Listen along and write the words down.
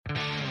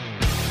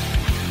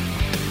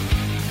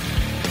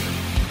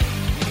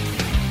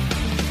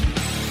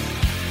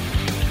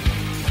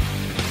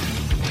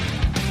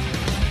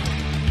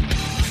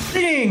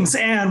Greetings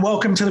and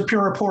welcome to the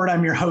Pure Report.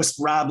 I'm your host,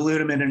 Rob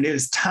Ludeman, and it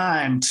is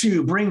time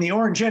to bring the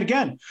orange yet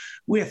again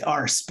with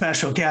our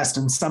special guest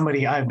and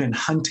somebody I've been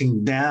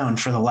hunting down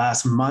for the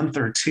last month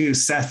or two,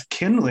 Seth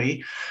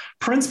Kinley,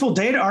 principal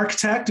data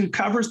architect who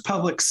covers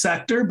public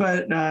sector.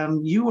 But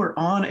you were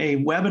on a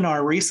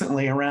webinar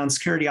recently around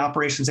security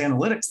operations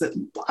analytics that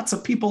lots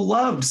of people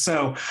loved.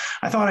 So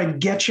I thought I'd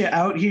get you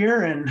out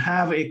here and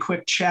have a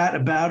quick chat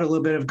about a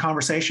little bit of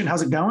conversation.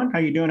 How's it going? How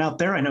are you doing out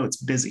there? I know it's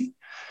busy.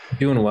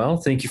 Doing well.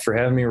 Thank you for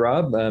having me,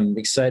 Rob. I'm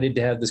excited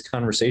to have this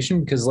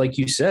conversation because, like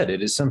you said,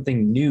 it is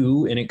something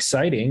new and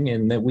exciting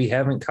and that we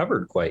haven't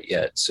covered quite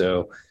yet.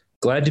 So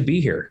glad to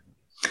be here.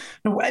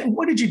 Now,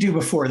 what did you do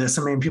before this?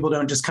 I mean, people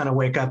don't just kind of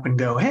wake up and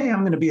go, hey, I'm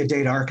going to be a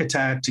data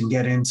architect and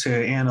get into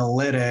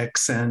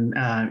analytics. And,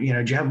 do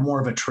you have more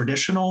of a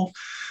traditional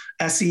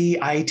SE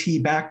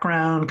IT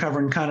background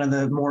covering kind of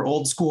the more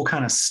old school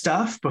kind of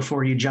stuff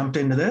before you jumped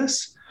into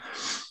this?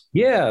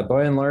 Yeah,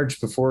 by and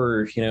large,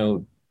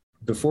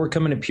 before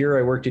coming to Pure,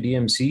 I worked at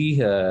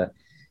EMC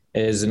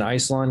as an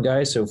Isilon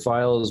guy. So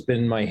file has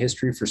been my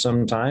history for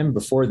some time.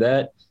 Before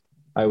that,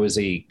 I was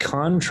a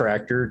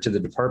contractor to the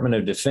Department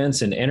of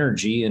Defense and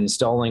Energy,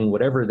 installing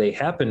whatever they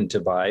happened to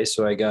buy.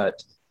 So I got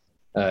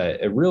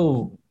a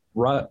real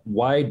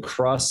wide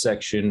cross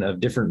section of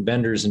different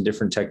vendors and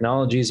different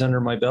technologies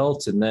under my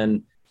belt. And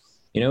then,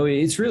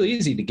 it's really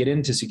easy to get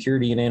into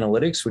security and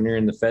analytics when you're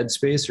in the Fed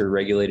space or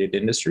regulated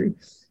industry.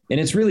 And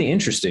it's really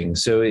interesting.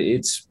 So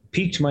it's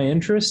piqued my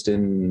interest,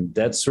 and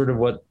that's sort of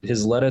what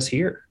has led us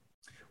here.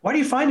 Why do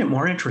you find it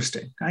more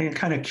interesting? I'm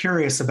kind of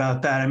curious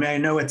about that. I mean, I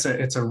know it's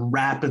a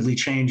rapidly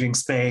changing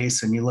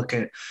space, and you look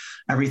at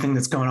everything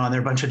that's going on. There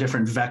are a bunch of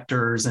different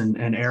vectors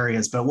and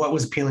areas, but what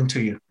was appealing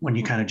to you when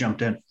you kind of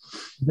jumped in?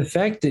 The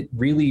fact that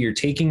really you're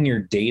taking your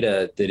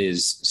data that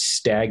is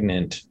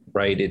stagnant,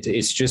 right?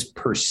 It's just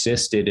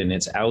persisted and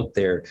it's out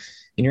there,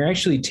 and you're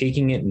actually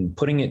taking it and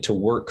putting it to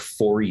work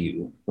for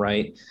you,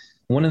 right?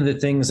 One of the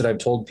things that I've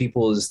told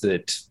people is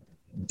that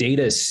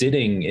data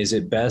sitting is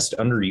at best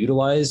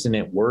underutilized and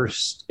at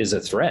worst is a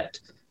threat,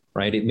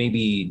 right? It may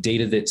be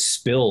data that's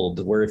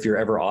spilled where if you're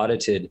ever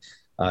audited,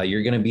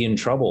 you're going to be in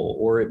trouble,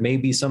 or it may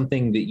be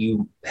something that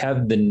you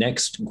have the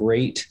next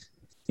great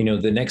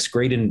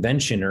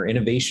invention or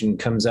innovation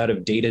comes out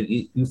of data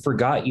that you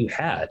forgot you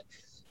had.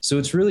 So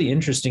it's really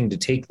interesting to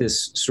take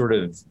this sort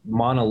of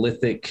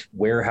monolithic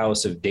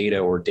warehouse of data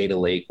or data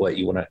lake, what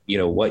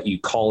you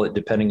call it,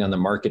 depending on the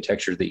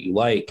architecture that you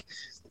like,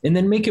 and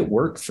then make it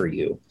work for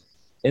you.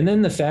 And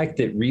then the fact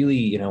that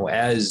really,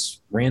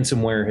 as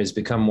ransomware has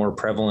become more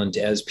prevalent,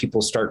 as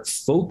people start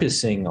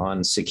focusing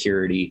on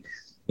security,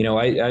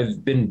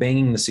 I've been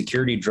banging the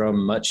security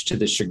drum much to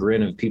the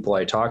chagrin of people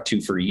I talk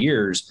to for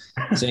years,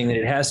 saying that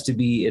it has to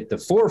be at the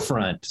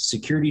forefront.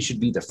 Security should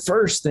be the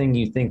first thing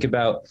you think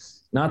about,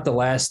 not the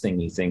last thing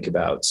you think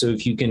about. So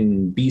if you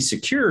can be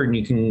secure and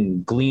you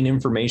can glean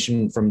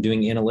information from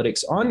doing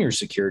analytics on your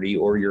security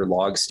or your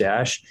log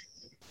stash,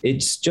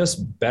 it's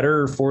just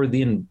better for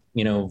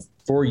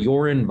for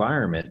your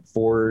environment,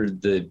 for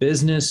the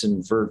business,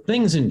 and for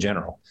things in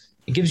general.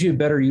 It gives you a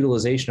better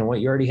utilization of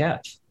what you already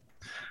have.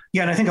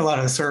 Yeah, and I think a lot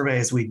of the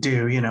surveys we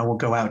do, we'll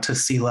go out to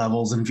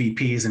C-levels and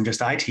VPs and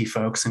just IT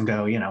folks and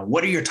go,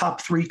 what are your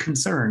top 3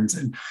 concerns?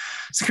 And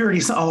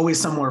security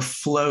always somewhere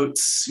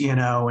floats,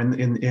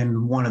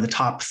 in one of the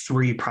top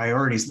 3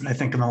 priorities. But I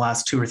think in the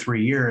last 2 or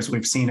 3 years,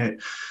 we've seen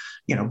it,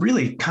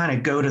 really kind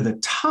of go to the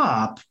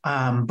top.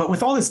 But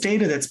with all this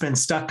data that's been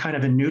stuck kind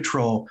of in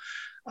neutral,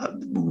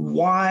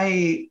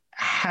 why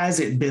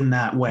has it been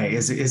that way?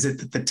 Is it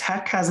that the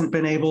tech hasn't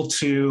been able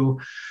to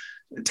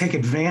take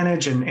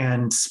advantage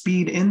and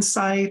speed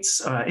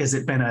insights? Is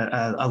it been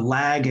a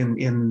lag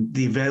in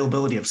the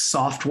availability of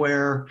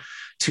software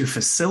to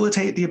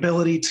facilitate the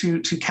ability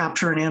to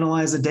capture and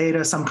analyze the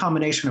data? Some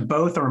combination of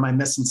both, or am I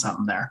missing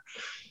something there?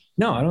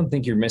 No, I don't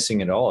think you're missing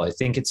it all. I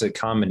think it's a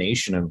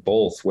combination of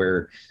both,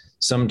 where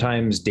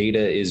sometimes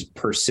data is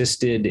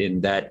persisted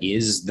and that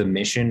is the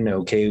mission.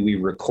 Okay, we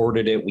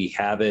recorded it, we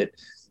have it.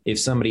 If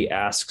somebody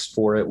asks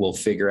for it, we'll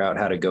figure out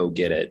how to go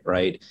get it,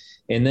 right?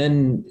 And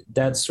then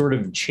that sort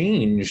of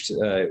changed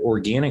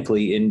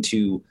organically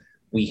into,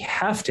 we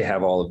have to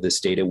have all of this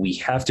data. We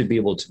have to be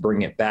able to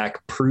bring it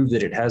back, prove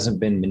that it hasn't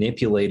been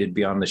manipulated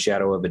beyond the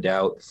shadow of a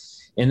doubt,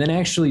 and then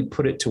actually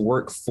put it to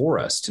work for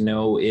us to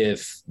know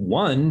if,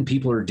 one,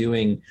 people are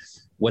doing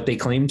what they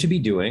claim to be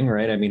doing,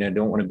 right? I mean, I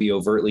don't want to be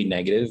overtly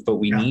negative, but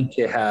we need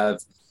to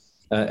have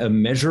a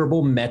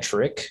measurable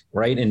metric,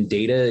 right? And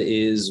data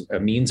is a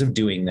means of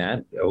doing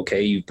that.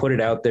 Okay, you put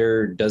it out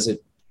there. Does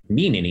it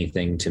mean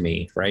anything to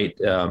me, right?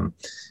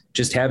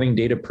 Just having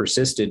data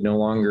persisted no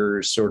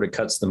longer sort of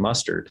cuts the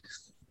mustard.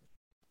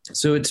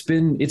 So it's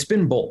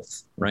been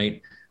both,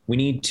 right? We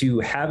need to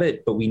have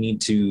it, but we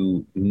need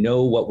to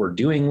know what we're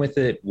doing with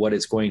it, what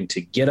it's going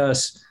to get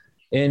us,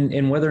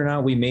 and whether or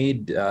not we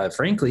made,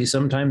 frankly,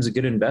 sometimes a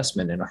good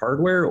investment in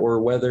hardware,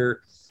 or whether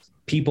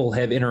people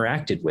have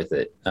interacted with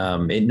it.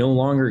 It no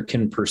longer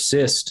can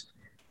persist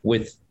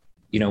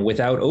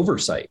without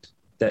oversight.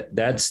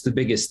 That's the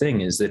biggest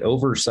thing, is that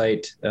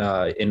oversight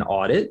in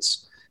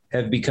audits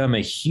have become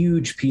a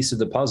huge piece of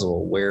the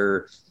puzzle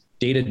where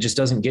data just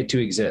doesn't get to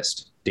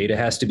exist. Data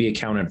has to be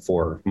accounted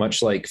for,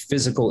 much like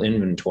physical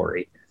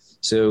inventory.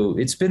 So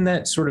it's been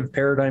that sort of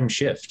paradigm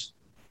shift.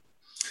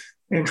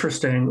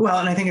 Interesting. Well,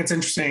 and I think it's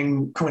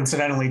interesting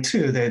coincidentally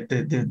too that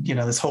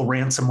this whole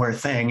ransomware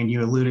thing, and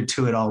you alluded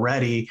to it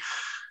already,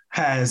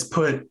 has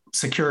put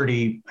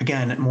security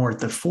again more at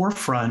the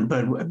forefront.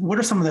 But what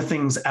are some of the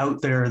things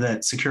out there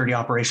that security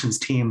operations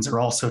teams are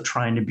also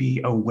trying to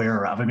be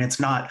aware of? I mean, it's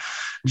not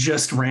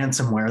just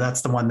ransomware.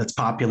 That's the one that's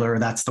popular.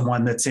 That's the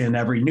one that's in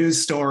every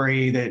news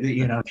story that,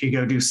 if you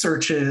go do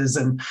searches,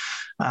 and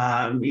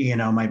my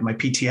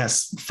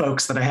PTS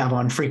folks that I have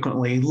on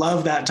frequently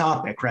love that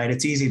topic, right?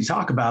 It's easy to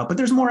talk about, but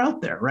there's more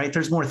out there, right?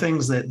 There's more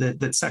things that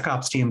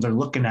SecOps teams are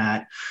looking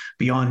at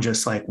beyond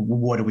just like,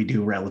 what do we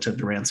do relative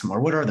to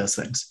ransomware? What are those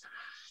things?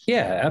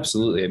 Yeah,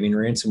 absolutely. I mean,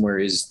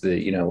 ransomware is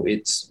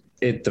it's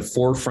at the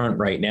forefront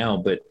right now,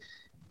 but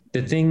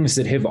the things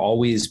that have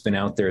always been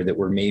out there that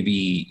were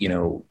maybe,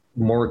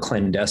 more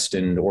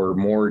clandestine or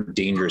more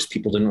dangerous,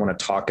 people didn't want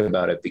to talk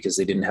about it because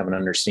they didn't have an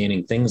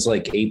understanding. Things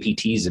like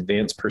APTs,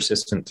 advanced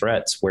persistent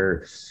threats,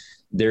 where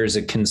there's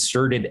a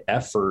concerted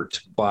effort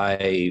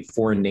by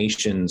foreign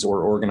nations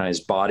or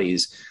organized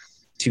bodies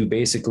to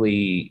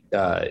basically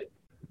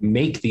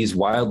make these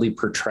wildly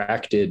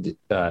protracted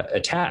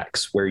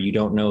attacks where you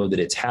don't know that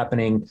it's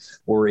happening,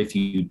 or if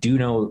you do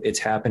know it's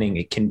happening,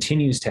 it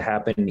continues to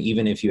happen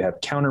even if you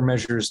have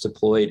countermeasures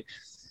deployed.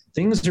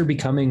 Things are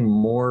becoming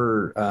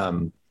more,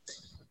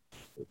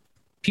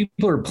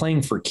 people are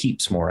playing for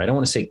keeps more. I don't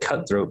want to say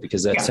cutthroat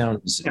because that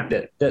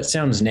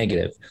sounds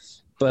negative,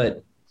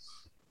 but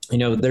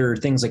there are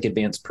things like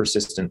advanced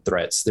persistent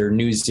threats. There are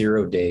new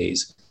 0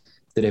 days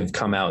that have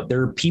come out.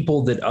 There are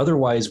people that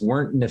otherwise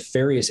weren't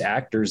nefarious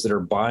actors that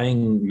are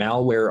buying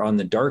malware on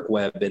the dark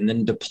web and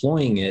then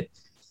deploying it,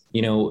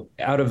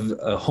 out of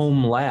a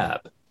home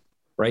lab,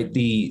 right?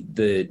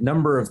 The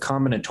number of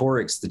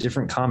combinatorics, the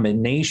different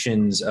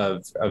combinations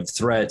of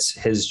threats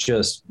has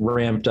just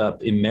ramped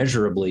up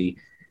immeasurably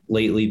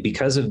lately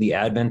because of the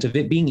advent of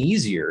it being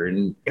easier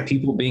and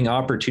people being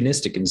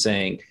opportunistic and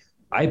saying,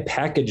 I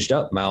packaged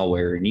up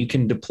malware and you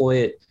can deploy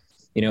it,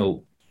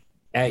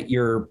 at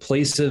your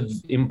place of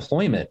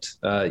employment.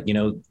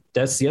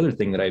 That's the other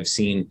thing that I've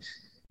seen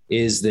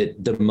is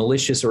that the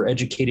malicious or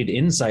educated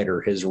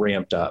insider has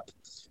ramped up,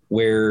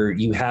 where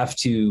you have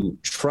to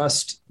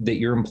trust that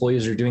your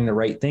employees are doing the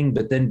right thing,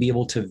 but then be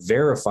able to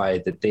verify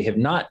that they have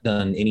not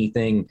done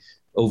anything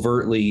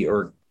overtly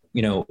or,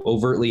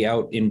 overtly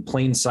out in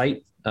plain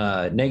sight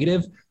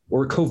negative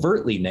or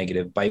covertly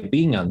negative by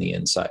being on the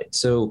inside.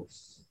 So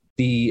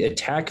the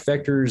attack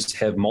vectors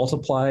have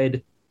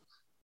multiplied.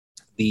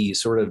 The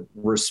sort of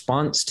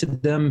response to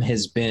them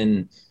has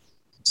been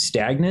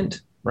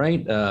stagnant,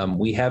 right?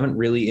 We haven't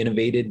really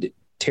innovated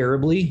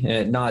terribly,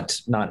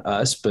 not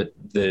us, but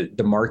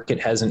the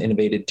market hasn't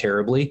innovated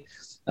terribly.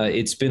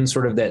 It's been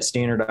sort of that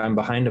standard, I'm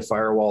behind a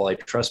firewall, I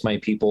trust my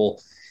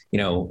people,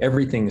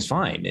 everything's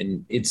fine.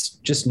 And it's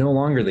just no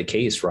longer the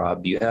case,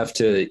 Rob. You have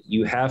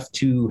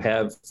to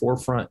have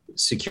forefront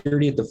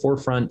security at the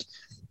forefront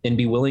and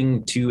be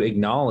willing to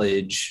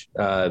acknowledge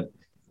that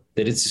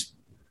it's,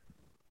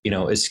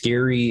 a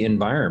scary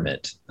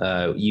environment.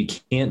 You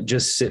can't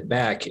just sit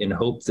back and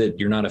hope that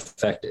you're not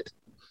affected.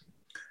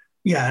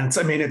 Yeah.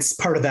 And it's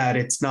part of that.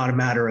 It's not a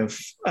matter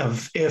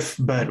of if,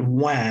 but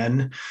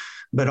when,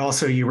 but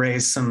also you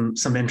raise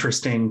some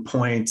interesting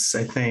points.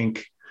 I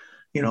think,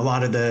 a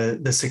lot of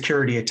the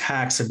security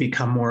attacks have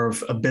become more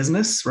of a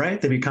business, right?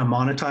 They become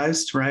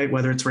monetized, right?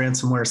 Whether it's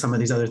ransomware, some of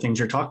these other things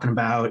you're talking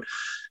about,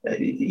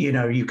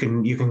 you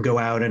can go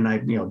out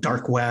and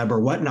dark web or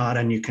whatnot,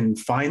 and you can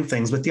find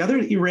things. But the other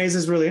that you raise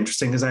is really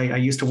interesting, is I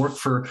used to work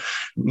for,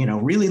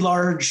 really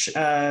large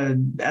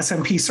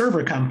SMP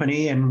server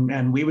company,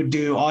 and we would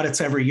do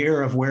audits every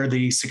year of where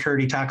the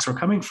security attacks were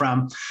coming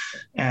from.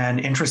 And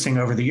interesting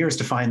over the years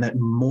to find that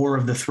more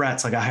of the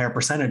threats, like a higher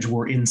percentage,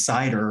 were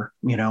insider,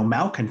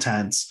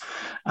 malcontents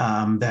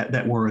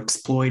that were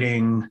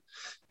exploiting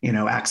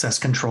access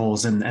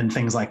controls and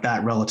things like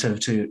that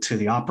relative to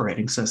the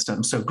operating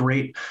system. So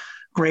great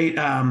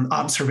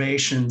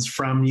observations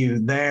from you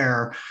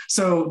there.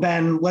 So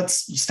then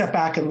let's step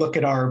back and look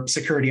at our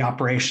security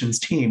operations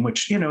team,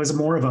 which, is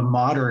more of a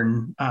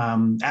modern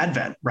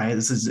advent, right?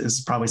 This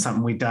is probably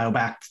something we dial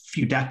back a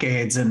few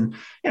decades, and,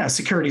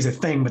 security is a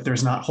thing, but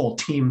there's not whole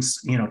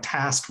teams,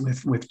 tasked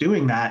with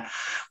doing that.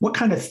 What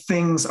kind of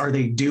things are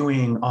they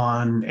doing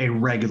on a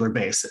regular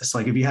basis?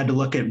 Like if you had to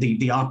look at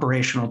the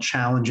operational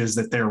challenges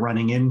that they're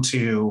running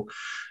into,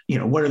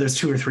 what are those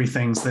 2 or 3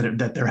 things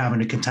that they're having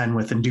to contend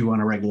with and do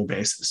on a regular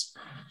basis?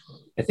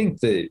 I think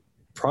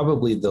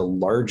probably the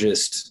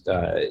largest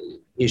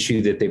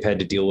issue that they've had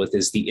to deal with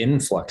is the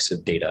influx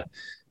of data.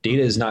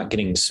 Data is not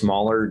getting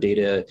smaller.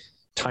 Data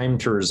time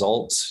to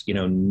results,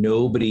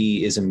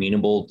 nobody is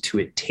amenable to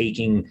it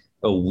taking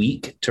a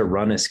week to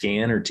run a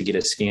scan or to get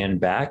a scan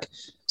back.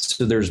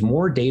 So there's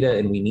more data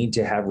and we need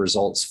to have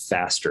results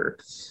faster.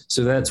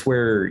 So that's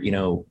where,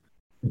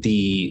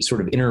 the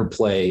sort of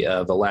interplay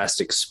of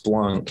Elastic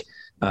Splunk,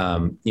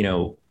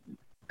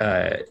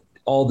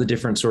 all the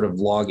different sort of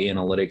log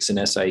analytics and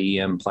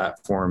SIEM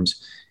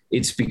platforms,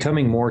 it's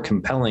becoming more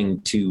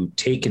compelling to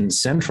take and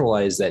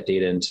centralize that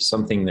data into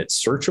something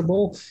that's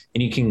searchable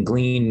and you can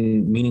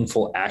glean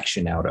meaningful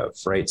action out of,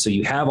 right? So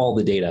you have all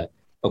the data.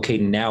 Okay,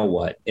 now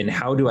what? And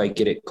how do I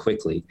get it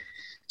quickly?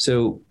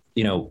 So,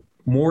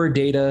 more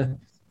data,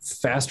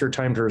 faster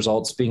time to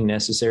results being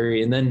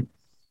necessary. And then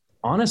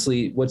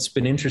honestly, what's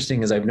been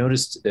interesting is I've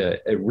noticed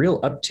a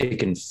real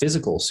uptick in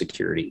physical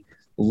security,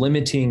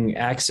 limiting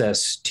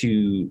access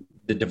to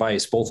the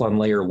device, both on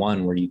layer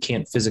one where you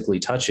can't physically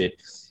touch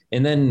it,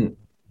 and then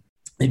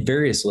in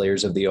various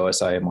layers of the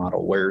OSI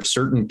model where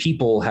certain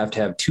people have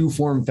to have two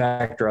form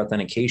factor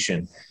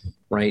authentication,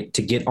 right,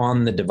 to get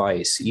on the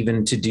device,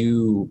 even to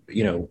do,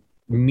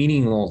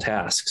 meaningful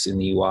tasks in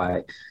the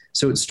UI.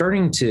 So it's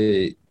starting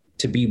to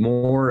be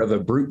more of a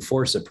brute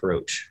force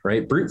approach,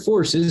 right? Brute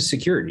force is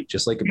security,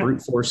 just like a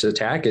brute force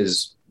attack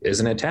is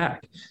an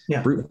attack.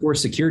 Yeah. Brute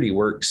force security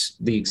works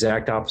the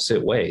exact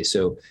opposite way.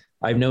 So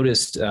I've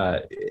noticed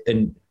a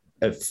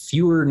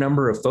fewer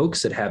number of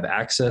folks that have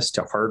access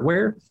to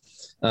hardware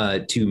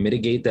to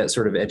mitigate that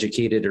sort of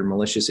educated or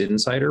malicious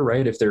insider,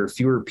 right? If there are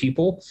fewer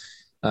people,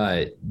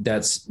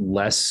 that's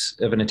less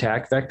of an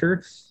attack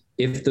vector.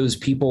 If those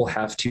people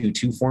have two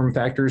form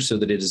factors so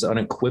that it is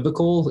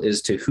unequivocal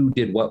as to who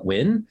did what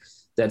when,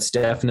 that's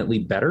definitely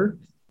better,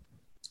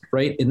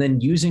 right? And then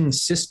using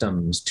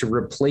systems to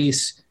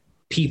replace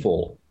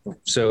people.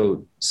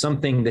 So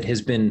something that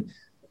has been,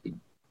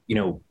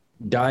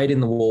 dyed in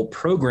the wool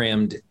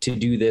programmed to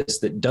do this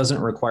that doesn't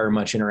require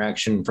much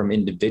interaction from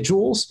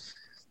individuals,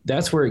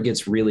 that's where it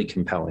gets really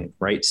compelling,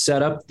 right?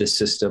 Set up the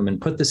system and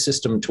put the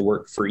system to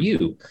work for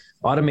you.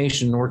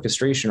 Automation and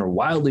orchestration are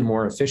wildly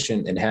more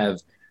efficient and have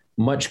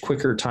much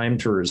quicker time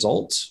to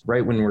results,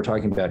 right? When we're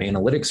talking about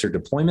analytics or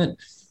deployment,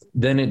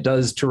 than it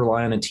does to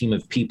rely on a team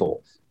of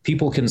people.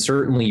 People can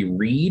certainly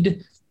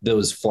read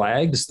those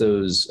flags,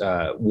 those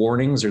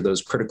warnings, or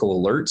those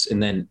critical alerts,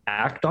 and then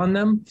act on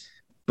them.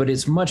 But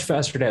it's much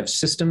faster to have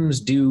systems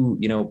do,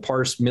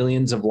 parse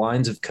millions of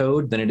lines of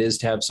code than it is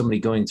to have somebody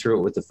going through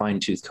it with a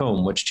fine-tooth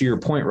comb, which, to your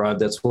point, Rob,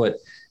 that's what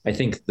I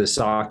think the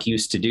SOC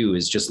used to do,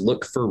 is just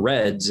look for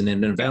reds in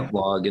an event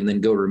log and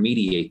then go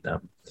remediate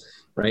them,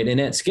 right?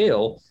 And at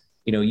scale,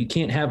 you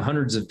can't have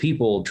hundreds of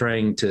people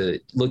trying to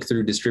look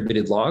through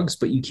distributed logs,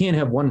 but you can't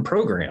have one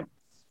program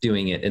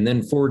doing it and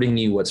then forwarding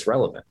you what's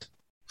relevant.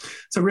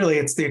 So really,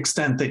 it's the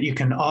extent that you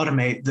can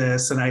automate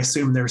this, and I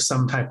assume there's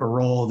some type of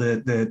role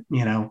that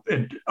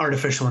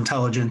artificial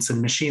intelligence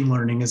and machine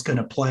learning is going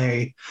to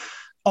play,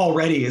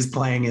 already is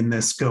playing in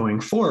this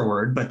going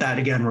forward. But that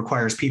again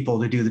requires people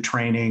to do the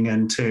training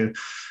and to,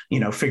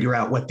 figure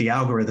out what the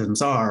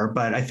algorithms are.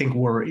 But I think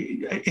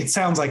it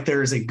sounds like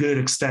there is a good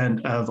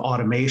extent of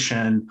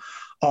automation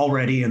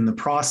already in the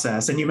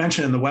process. And you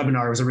mentioned in the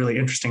webinar, it was a really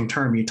interesting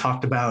term. You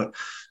talked about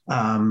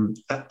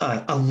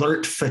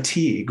alert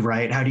fatigue,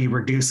 right? How do you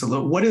reduce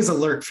what is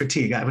alert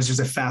fatigue? That was just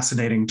a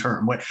fascinating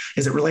term. What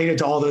is it related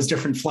to all those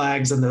different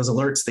flags and those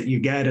alerts that you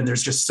get? And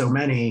there's just so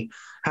many.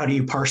 How do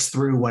you parse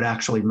through what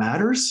actually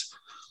matters?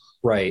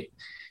 Right.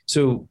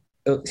 So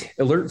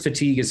alert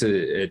fatigue is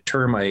a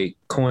term I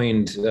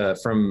coined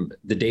from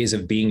the days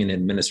of being an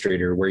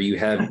administrator, where you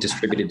have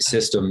distributed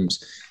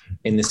systems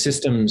and the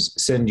systems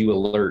send you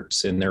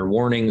alerts and there are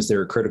warnings,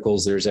 there are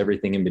criticals, there's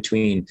everything in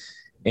between.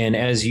 And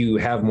as you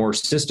have more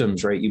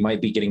systems, right, you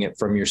might be getting it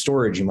from your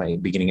storage, you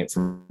might be getting it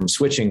from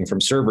switching, from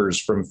servers,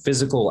 from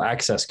physical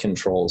access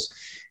controls.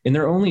 And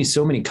there are only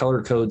so many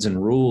color codes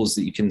and rules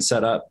that you can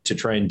set up to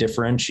try and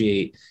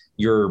differentiate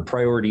your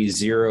priority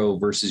 0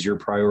 versus your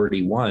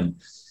priority 1.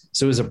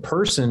 So as a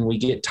person, we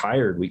get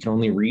tired. We can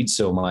only read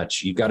so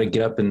much. You've got to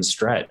get up and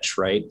stretch,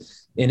 right?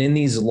 And in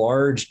these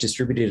large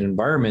distributed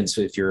environments,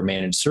 if you're a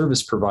managed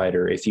service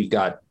provider, if you've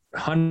got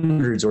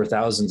hundreds or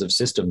thousands of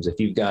systems, if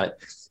you've got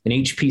an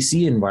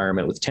HPC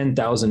environment with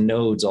 10,000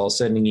 nodes all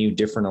sending you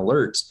different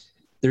alerts,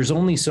 there's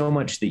only so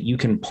much that you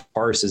can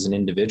parse as an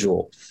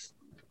individual.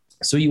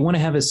 So you want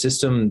to have a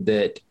system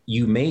that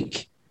you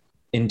make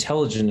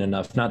intelligent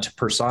enough not to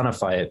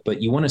personify it, but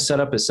you want to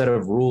set up a set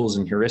of rules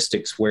and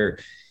heuristics where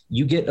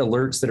you get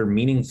alerts that are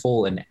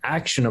meaningful and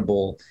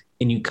actionable,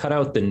 and you cut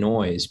out the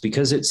noise,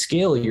 because at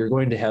scale, you're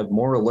going to have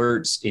more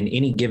alerts in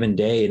any given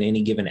day and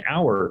any given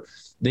hour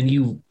than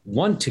you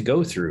want to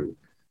go through.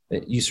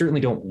 You certainly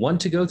don't want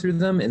to go through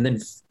them. And then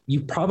you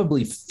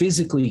probably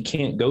physically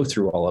can't go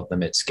through all of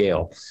them at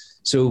scale.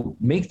 So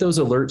make those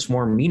alerts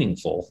more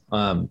meaningful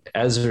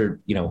as a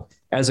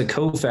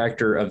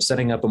cofactor of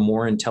setting up a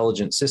more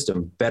intelligent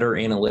system, better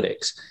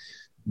analytics,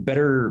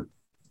 better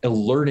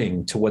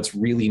alerting to what's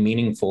really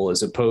meaningful,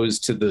 as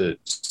opposed to the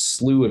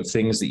slew of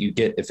things that you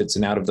get if it's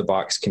an out of the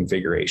box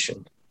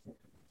configuration.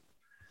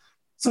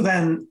 So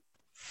then,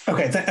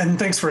 okay, and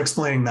thanks for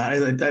explaining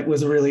that. That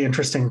was a really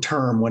interesting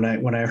term when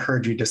I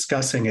heard you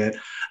discussing it.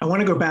 I want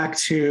to go back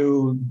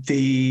to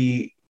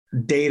the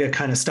data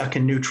kind of stuck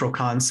in neutral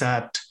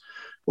concept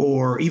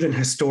or even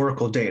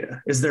historical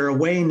data. Is there a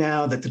way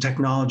now that the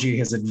technology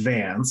has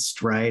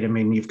advanced, right? I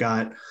mean, you've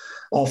got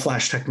all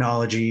flash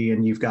technology,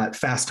 and you've got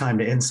fast time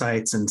to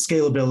insights and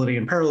scalability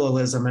and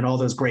parallelism and all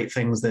those great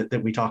things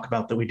that we talk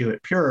about that we do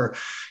at Pure.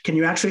 Can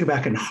you actually go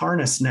back and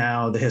harness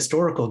now the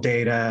historical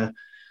data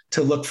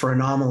to look for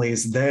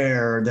anomalies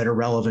there that are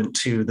relevant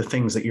to the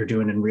things that you're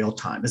doing in real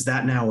time? Is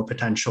that now a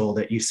potential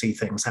that you see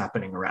things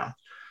happening around?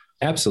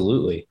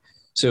 Absolutely.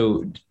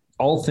 So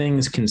all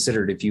things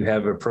considered, if you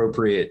have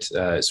appropriate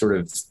sort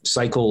of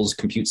cycles,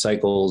 compute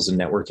cycles, and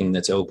networking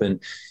that's open,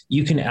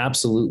 you can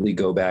absolutely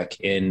go back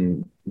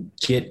and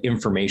get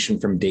information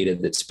from data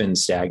that's been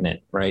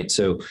stagnant, right?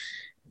 So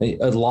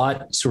a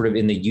lot sort of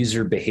in the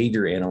user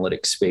behavior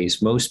analytics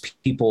space,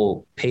 most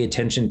people pay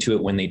attention to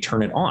it when they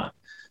turn it on,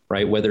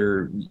 right?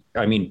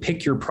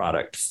 Pick your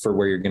product for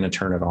where you're going to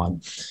turn it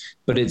on.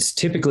 But it's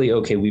typically,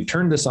 okay, we've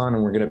turned this on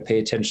and we're going to pay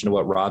attention to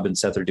what Rob and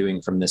Seth are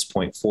doing from this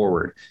point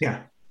forward.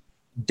 Yeah.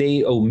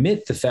 They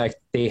omit the fact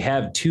they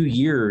have 2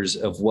 years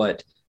of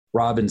what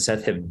Rob and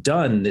Seth have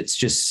done that's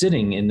just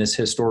sitting in this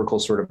historical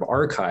sort of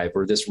archive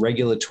or this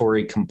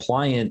regulatory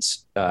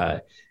compliance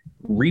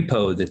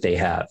repo that they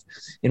have.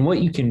 And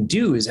what you can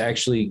do is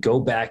actually go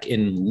back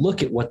and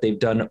look at what they've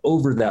done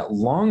over that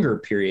longer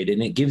period.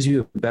 And it gives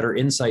you a better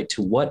insight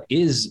to what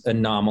is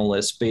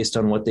anomalous based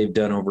on what they've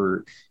done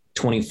over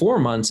 24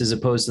 months as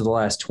opposed to the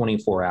last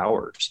 24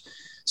 hours.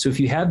 So if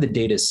you have the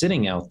data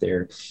sitting out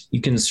there,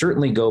 you can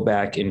certainly go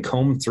back and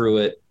comb through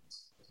it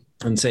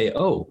and say,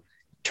 oh,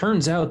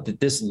 turns out that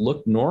this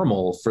looked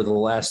normal for the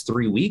last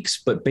 3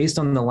 weeks, but based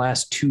on the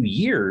last 2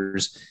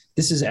 years,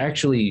 this is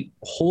actually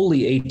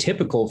wholly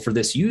atypical for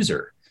this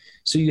user.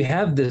 So you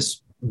have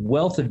this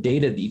wealth of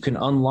data that you can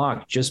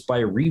unlock just by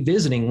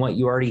revisiting what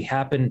you already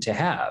happen to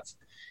have.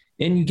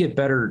 And you get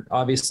better.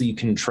 Obviously, you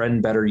can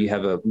trend better. You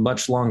have a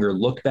much longer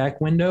look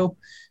back window.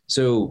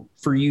 So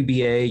for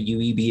UBA,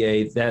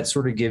 UEBA, that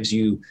sort of gives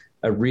you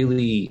a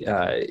really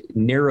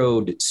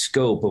narrowed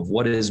scope of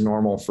what is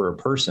normal for a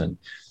person.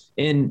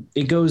 And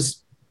it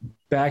goes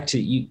back to,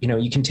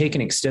 you can take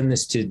and extend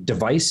this to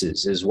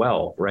devices as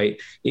well, right?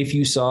 If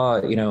you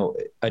saw,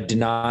 a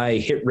deny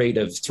hit rate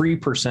of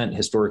 3%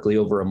 historically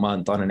over a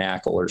month on an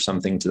ACL or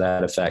something to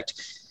that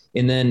effect,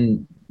 and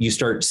then you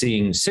start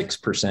seeing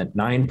 6%,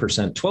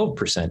 9%,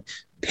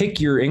 12%, pick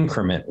your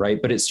increment,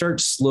 right? But it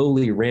starts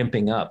slowly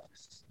ramping up.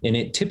 And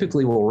it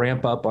typically will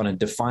ramp up on a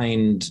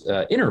defined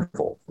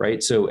interval,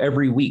 right? So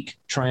every week,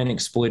 try and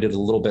exploit it a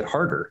little bit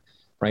harder,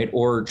 right?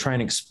 Or try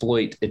and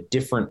exploit a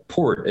different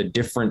port, a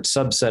different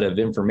subset of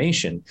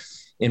information.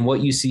 And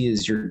what you see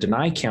is your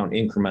deny count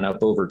increment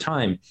up over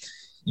time.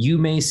 You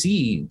may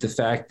see the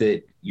fact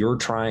that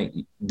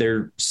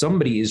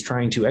somebody is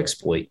trying to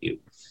exploit you.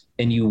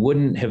 And you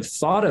wouldn't have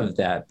thought of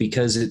that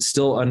because it's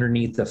still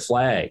underneath the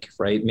flag,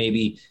 right?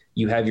 Maybe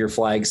you have your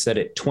flag set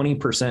at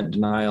 20%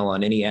 denial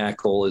on any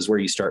ACL is where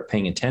you start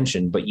paying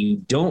attention, but you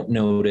don't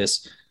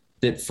notice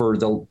that for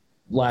the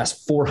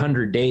last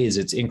 400 days,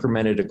 it's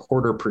incremented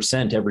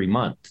 0.25% every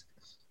month,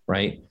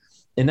 right?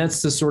 And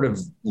that's the sort of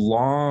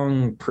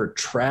long,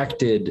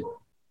 protracted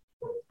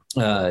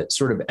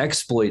sort of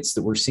exploits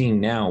that we're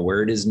seeing now,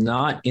 where it is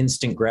not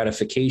instant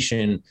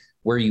gratification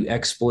where you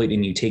exploit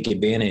and you take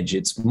advantage.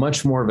 It's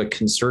much more of a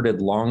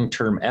concerted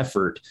long-term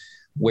effort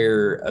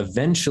where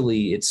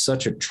eventually it's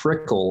such a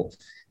trickle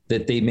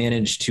that they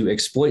manage to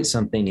exploit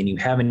something and you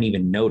haven't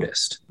even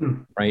noticed,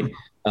 right?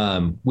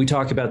 We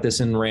talk about this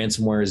in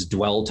ransomware as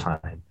dwell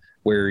time,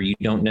 where you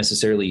don't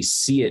necessarily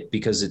see it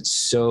because it's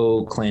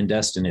so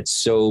clandestine, it's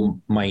so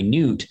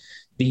minute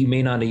that you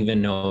may not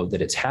even know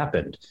that it's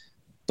happened.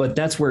 But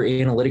that's where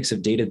analytics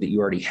of data that you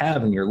already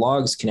have and your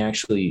logs can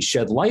actually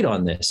shed light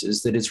on this,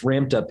 is that it's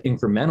ramped up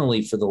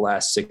incrementally for the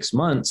last 6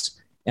 months.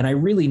 And I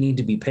really need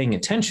to be paying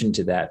attention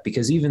to that,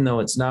 because even though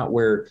it's not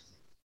where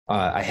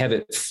I have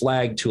it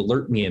flagged to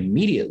alert me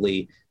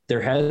immediately,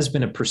 there has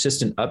been a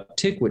persistent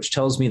uptick, which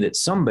tells me that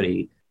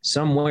somebody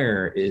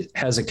somewhere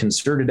has a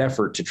concerted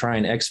effort to try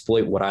and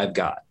exploit what I've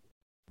got.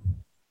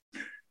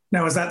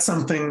 Now, is that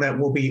something that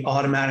will be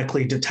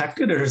automatically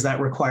detected, or does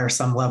that require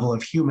some level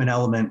of human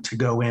element to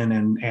go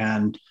in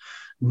and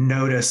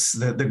notice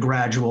the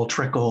gradual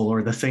trickle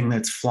or the thing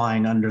that's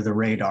flying under the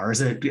radar?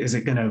 Is it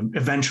going to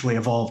eventually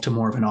evolve to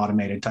more of an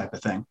automated type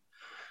of thing?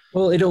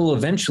 Well, it'll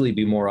eventually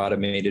be more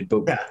automated,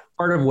 but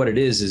part of what it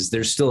is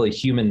there's still a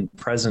human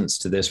presence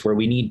to this, where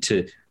we need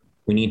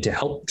to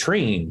help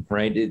train,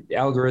 right?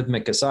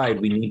 Algorithmic aside,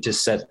 we need to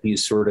set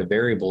these sort of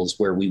variables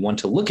where we want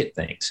to look at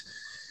things.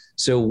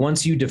 So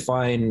once you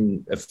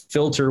define a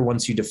filter,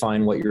 once you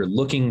define what you're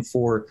looking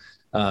for,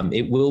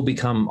 it will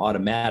become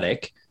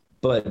automatic.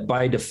 But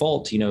by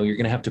default, you're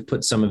going to have to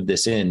put some of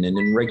this in. And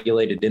in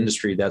regulated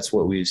industry, that's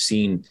what we've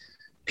seen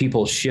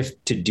people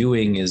shift to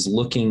doing, is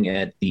looking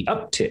at the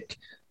uptick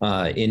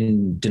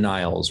in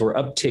denials or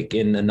uptick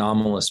in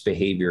anomalous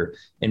behavior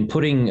and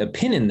putting a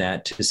pin in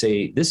that to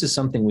say, this is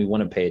something we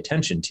want to pay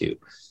attention to.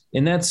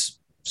 And that's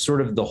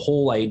sort of the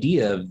whole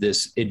idea of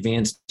this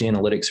advanced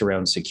analytics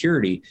around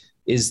security,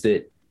 is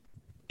that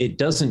it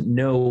doesn't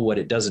know what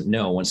it doesn't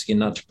know. Once again,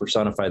 not to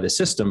personify the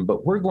system,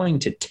 but we're going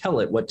to tell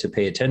it what to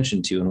pay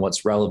attention to and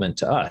what's relevant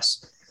to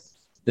us.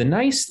 The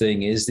nice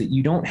thing is that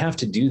you don't have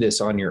to do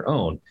this on your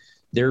own.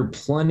 There are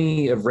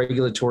plenty of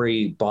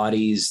regulatory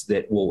bodies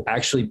that will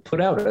actually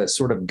put out a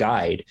sort of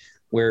guide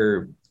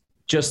where,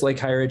 just like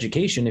higher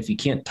education, if you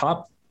can't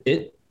top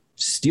it,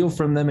 steal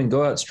from them and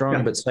go out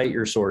strong, but cite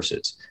your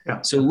sources.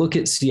 So look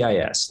at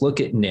CIS, look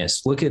at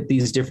NIST, look at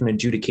these different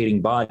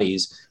adjudicating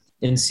bodies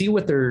and see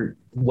what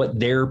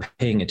they're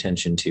paying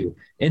attention to,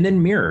 and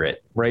then mirror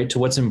it, right, to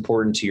what's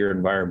important to your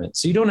environment.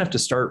 So you don't have to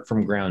start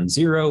from ground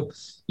zero.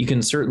 You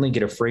can certainly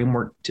get a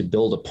framework to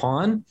build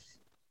upon.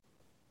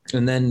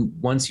 And then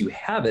once you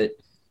have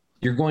it,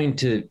 you're going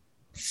to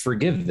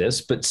forgive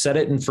this, but set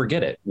it and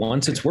forget it.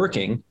 Once it's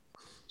working,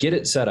 get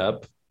it set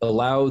up,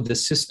 allow the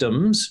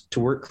systems to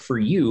work for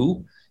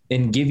you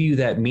and give you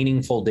that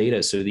meaningful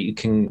data so that you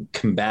can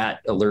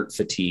combat alert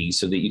fatigue,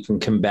 so that you can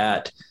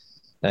combat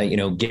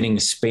getting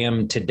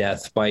spammed to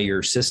death by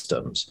your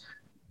systems.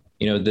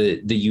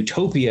 The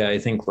utopia, I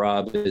think,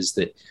 Rob, is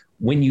that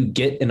when you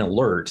get an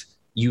alert,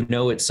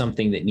 it's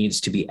something that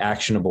needs to be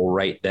actionable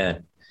right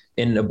then.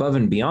 And above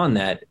and beyond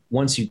that,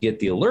 once you get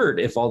the alert,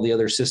 if all the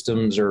other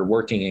systems are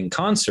working in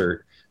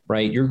concert,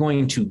 right, you're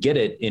going to get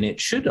it, and it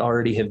should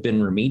already have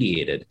been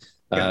remediated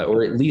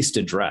or at least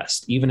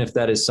addressed. Even if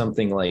that is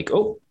something like,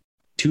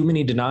 too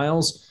many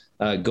denials,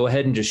 go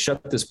ahead and just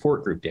shut this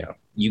port group down.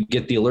 You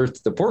get the alert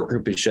that the port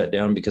group is shut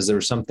down because there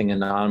was something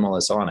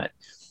anomalous on it.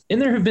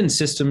 And there have been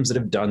systems that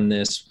have done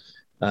this,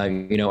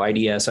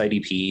 IDS,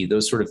 IDP,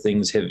 those sort of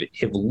things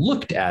have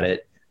looked at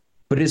it,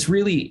 but it's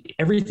really,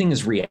 everything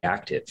is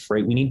reactive,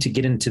 right? We need to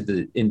get into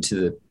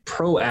the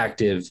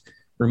proactive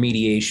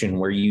remediation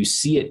where you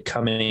see it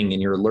coming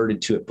and you're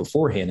alerted to it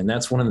beforehand. And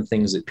that's one of the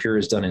things that Pure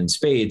has done in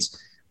spades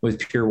with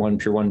Pure One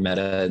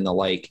Meta and the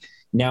like.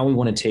 Now we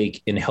want to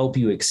take and help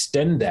you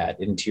extend that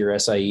into your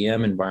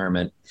SIEM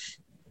environment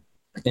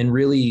and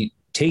really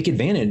take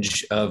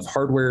advantage of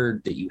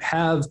hardware that you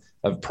have,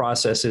 of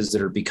processes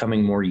that are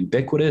becoming more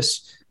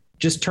ubiquitous.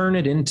 Just turn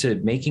it into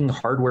making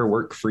hardware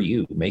work for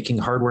you, making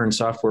hardware and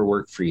software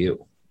work for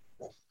you.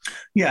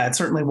 Yeah, it's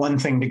certainly one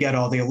thing to get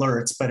all the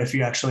alerts, but if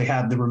you actually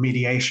have the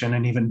remediation,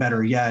 and even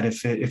better yet,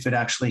 if it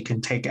actually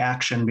can take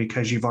action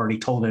because you've already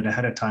told it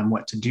ahead of time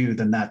what to do,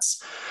 then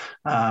that's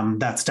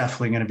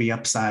definitely going to be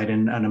upside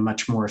and a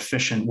much more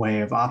efficient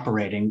way of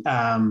operating.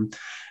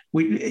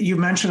 You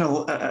mentioned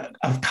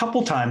a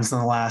couple times in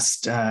the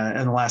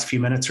last few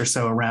minutes or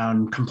so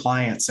around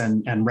compliance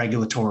and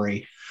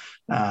regulatory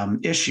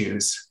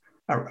issues.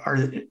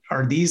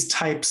 Are these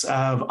types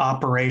of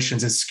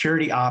operations, is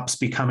security ops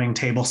becoming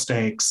table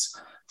stakes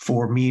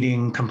for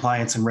meeting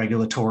compliance and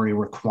regulatory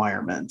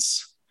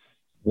requirements?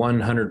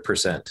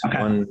 100%. Okay.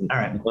 All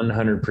right.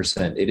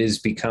 100%. It is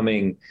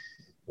becoming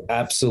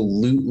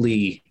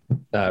absolutely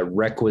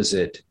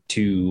requisite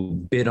to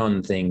bid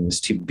on things,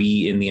 to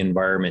be in the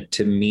environment,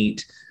 to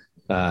meet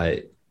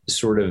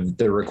sort of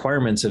the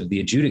requirements of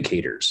the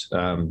adjudicators,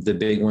 the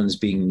big ones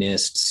being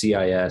NIST,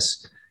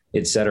 CIS,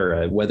 et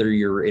cetera. Whether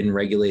you're in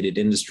regulated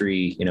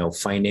industry,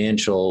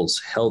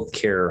 financials,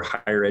 healthcare,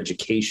 higher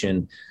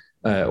education,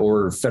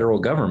 or federal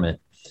government,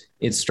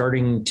 it's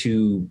starting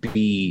to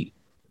be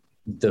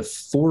the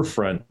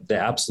forefront, the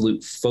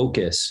absolute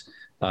focus,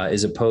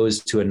 as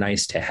opposed to a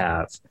nice to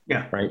have.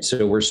 Yeah. Right.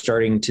 So we're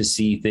starting to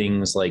see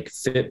things like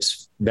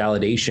FIPS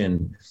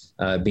validation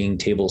being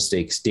table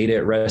stakes, data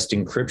at rest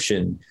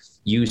encryption,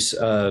 use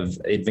of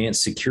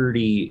advanced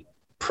security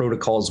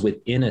protocols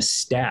within a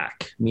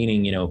stack,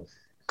 meaning,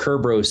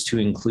 Kerberos to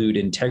include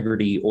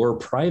integrity or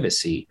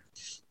privacy.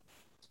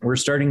 We're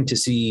starting to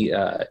see,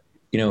 a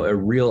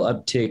real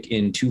uptick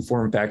in two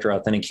form factor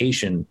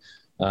authentication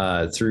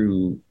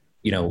through,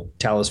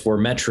 Talis 4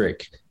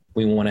 metric.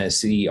 We want to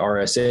see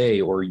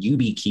RSA or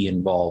YubiKey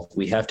involved.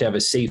 We have to have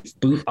a safe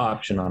boot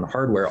option on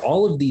hardware.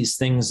 All of these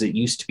things that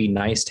used to be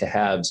nice to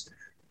haves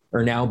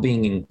are now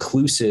being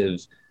inclusive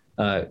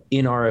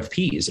in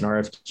RFPs and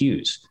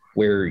RFQs,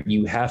 where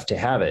you have to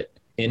have it.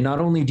 And not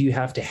only do you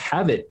have to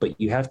have it, but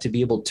you have to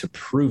be able to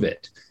prove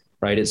it,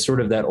 right? It's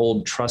sort of that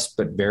old trust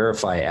but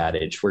verify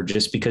adage, where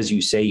just because you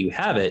say you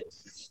have it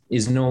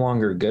is no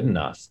longer good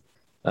enough.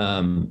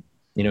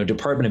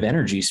 Department of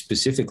Energy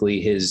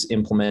specifically has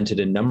implemented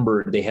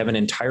they have an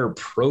entire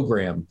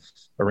program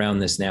around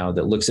this now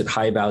that looks at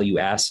high value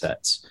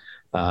assets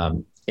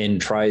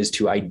and tries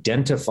to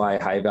identify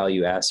high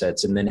value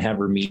assets and then have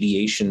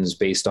remediations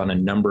based on a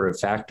number of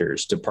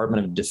factors.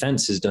 Department of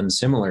Defense has done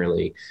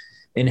similarly.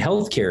 In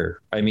healthcare,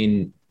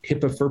 HIPAA,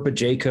 FERPA,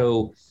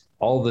 JCO,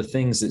 all the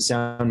things that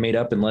sound made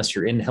up unless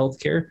you're in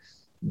healthcare,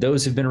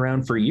 those have been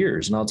around for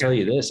years. And I'll tell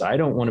you this, I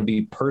don't want to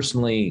be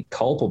personally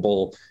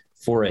culpable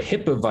for a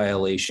HIPAA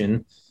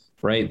violation,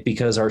 right?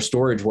 Because our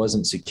storage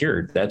wasn't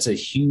secured. That's a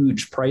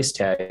huge price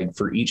tag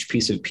for each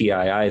piece of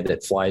PII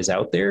that flies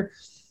out there.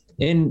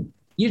 And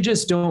you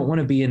just don't want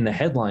to be in the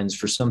headlines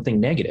for something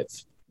negative.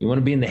 You want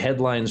to be in the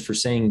headlines for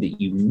saying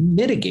that you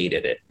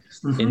mitigated it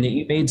and that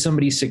you made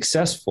somebody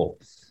successful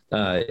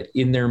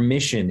in their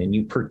mission, and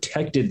you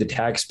protected the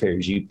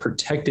taxpayers, you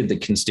protected the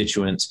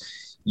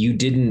constituents. You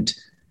didn't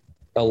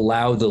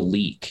allow the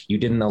leak. You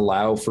didn't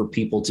allow for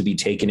people to be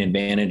taken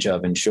advantage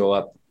of and show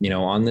up,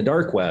 on the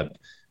dark web.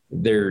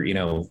 Their,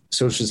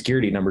 social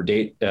security number,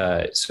 date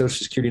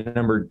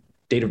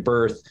of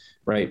birth,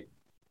 right?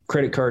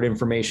 Credit card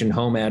information,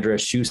 home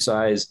address, shoe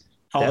size.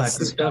 All that's that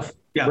the stuff.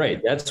 Yeah.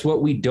 Right. That's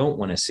what we don't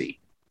want to see.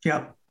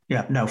 Yep.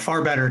 Yeah. No,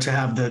 far better to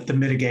have the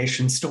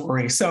mitigation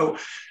story. So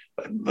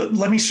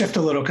let me shift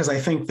a little, because I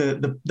think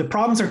the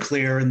problems are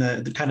clear, and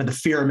the kind of the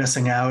fear of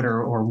missing out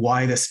or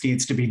why this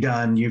needs to be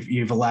done,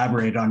 you've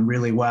elaborated on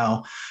really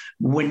well.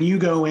 When you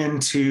go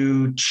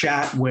into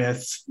chat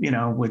with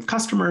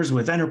customers,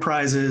 with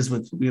enterprises,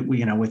 with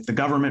the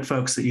government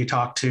folks that you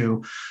talk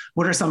to,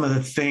 what are some of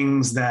the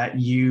things that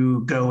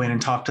you go in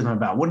and talk to them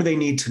about? What do they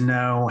need to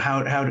know?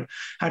 How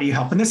do you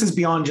help? And this is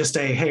beyond just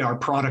hey, our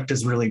product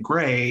is really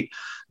great.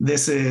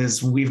 This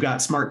is, we've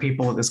got smart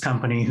people at this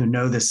company who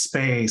know this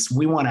space.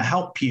 We want to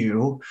help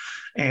you.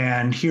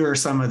 And here are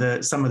some of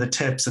the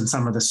tips and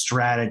some of the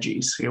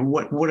strategies.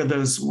 What do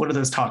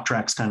those talk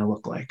tracks kind of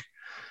look like?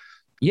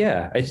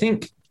 Yeah, I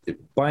think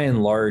by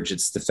and large,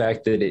 it's the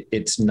fact that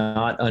it's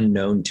not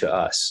unknown to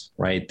us,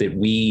 right? That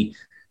we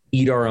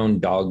eat our own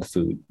dog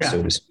food,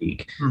 so to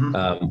speak.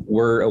 Mm-hmm.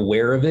 We're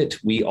aware of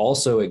it. We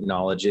also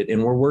acknowledge it,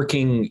 and we're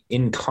working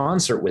in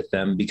concert with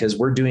them because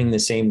we're doing the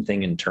same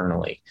thing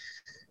internally.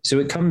 So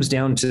it comes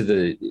down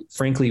to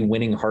frankly,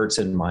 winning hearts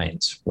and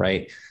minds,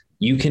 right?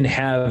 You can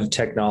have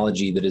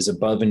technology that is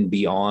above and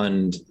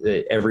beyond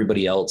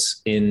everybody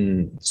else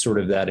in sort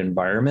of that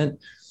environment.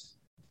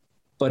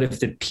 But if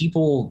the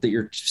people that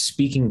you're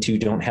speaking to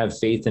don't have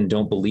faith and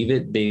don't believe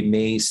it, they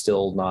may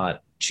still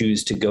not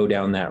choose to go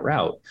down that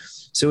route.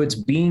 So it's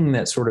being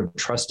that sort of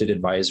trusted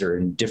advisor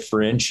and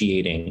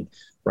differentiating,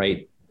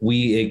 right?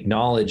 We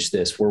acknowledge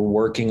this. We're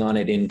working on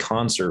it in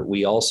concert.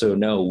 We also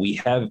know we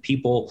have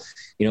people,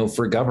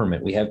 for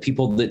government, we have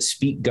people that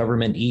speak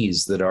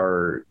governmentese, that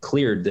are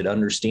cleared, that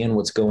understand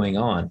what's going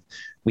on.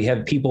 We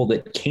have people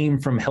that came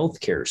from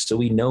healthcare, so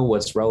we know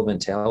what's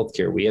relevant to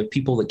healthcare. We have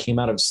people that came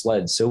out of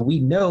SLED, so we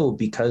know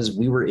because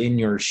we were in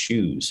your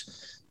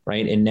shoes,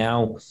 right? And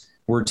now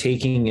we're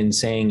taking and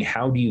saying,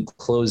 how do you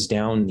close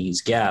down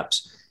these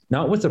gaps?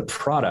 Not with a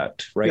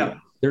product, right? Yeah.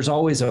 There's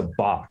always a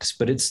box,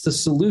 but it's the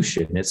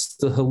solution. It's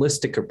the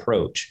holistic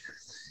approach.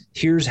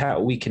 Here's how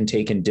we can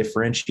take and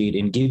differentiate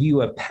and give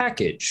you a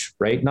package,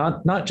 right?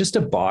 Not just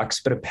a box,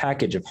 but a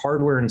package of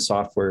hardware and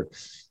software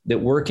that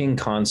work in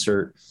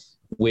concert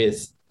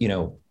with,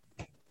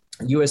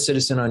 U.S.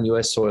 citizen on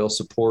U.S. soil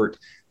support,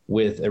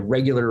 with a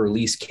regular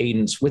release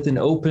cadence, with an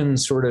open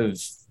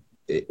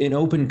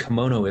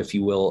kimono, if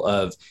you will,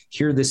 of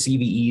here are the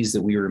CVEs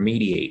that we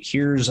remediate.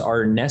 Here's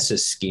our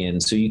Nessus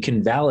skin, so you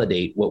can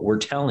validate what we're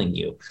telling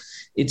you.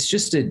 It's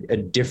just a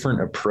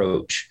different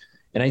approach.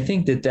 And I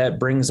think that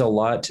brings a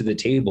lot to the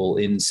table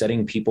in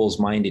setting people's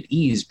mind at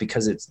ease,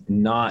 because it's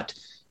not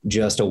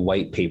just a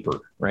white paper,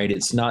 right?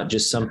 It's not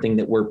just something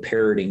that we're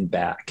parroting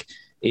back.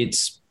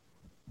 It's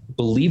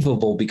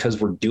believable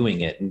because we're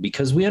doing it and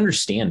because we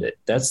understand it.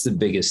 That's the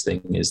biggest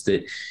thing, is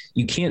that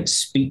you can't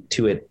speak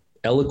to it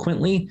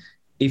eloquently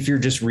if you're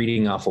just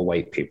reading off a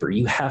white paper.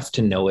 You have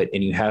to know it,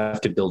 and you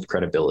have to build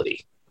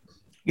credibility.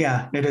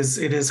 Yeah, it is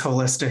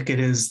holistic. It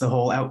is the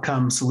whole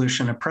outcome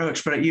solution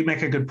approach. But you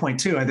make a good point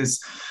too.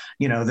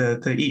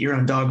 The eat your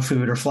own dog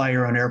food or fly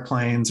your own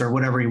airplanes or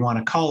whatever you want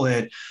to call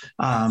it.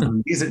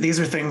 These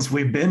are things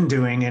we've been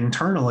doing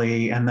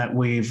internally and that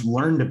we've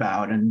learned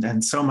about.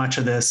 And so much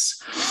of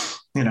this,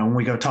 when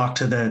we go talk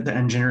to the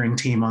engineering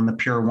team on the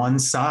Pure One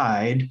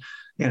side,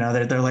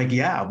 they're like,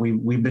 yeah,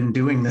 we've been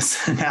doing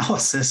this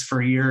analysis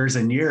for years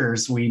and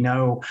years. We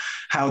know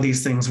how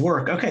these things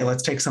work. Okay,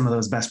 let's take some of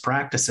those best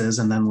practices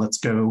and then let's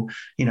go,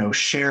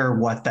 share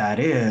what that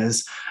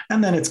is.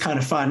 And then it's kind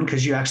of fun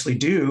because you actually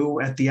do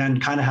at the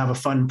end kind of have a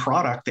fun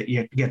product that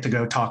you get to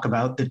go talk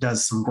about that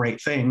does some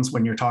great things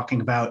when you're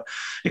talking about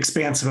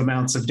expansive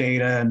amounts of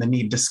data and the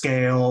need to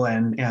scale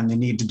and the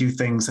need to do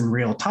things in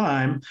real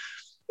time.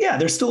 Yeah,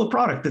 there's still a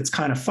product that's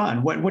kind of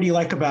fun. What do you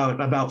like about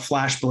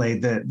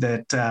FlashBlade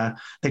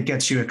that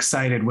gets you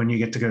excited when you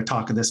get to go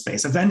talk in this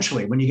space?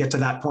 Eventually, when you get to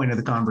that point of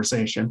the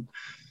conversation.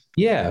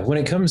 Yeah, when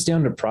it comes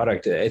down to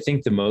product, I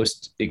think the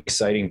most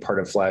exciting part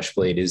of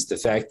FlashBlade is the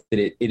fact that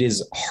it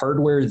is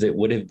hardware that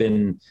would have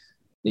been,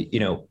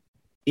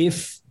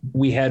 if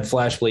we had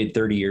FlashBlade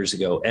 30 years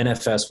ago,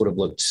 NFS would have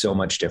looked so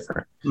much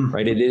different,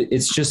 right?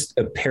 It's just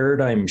a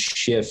paradigm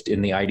shift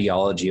in the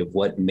ideology of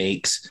what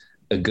makes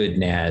a good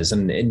NAS.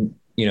 And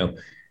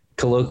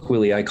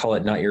colloquially, I call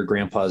it not your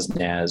grandpa's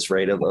NAS,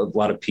 right? A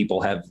lot of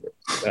people have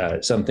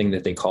something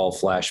that they call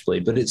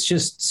FlashBlade, but it's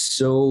just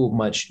so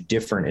much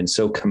different and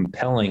so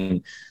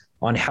compelling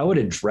on how it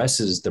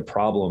addresses the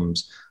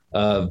problems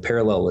of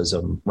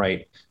parallelism,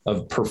 right?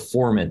 Of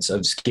performance,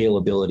 of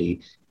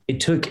scalability. It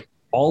took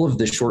all of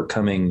the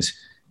shortcomings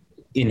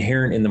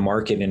inherent in the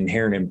market,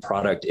 inherent in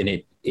product, and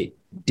it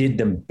did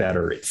them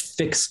better. It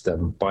fixed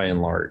them by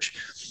and large.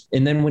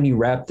 And then when you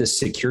wrap this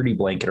security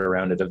blanket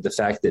around it of the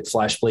fact that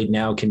FlashBlade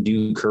now can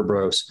do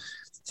Kerberos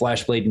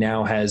FlashBlade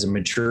now has a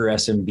mature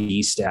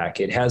SMB stack.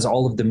 It has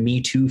all of the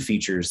Me Too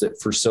features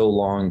that for so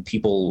long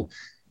people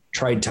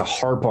tried to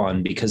harp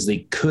on because they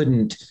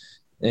couldn't,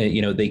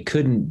 they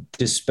couldn't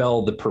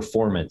dispel the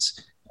performance.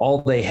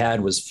 All they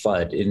had was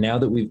FUD. And now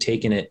that we've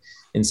taken it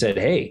and said,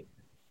 hey,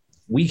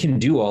 we can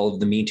do all of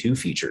the Me Too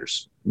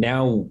features.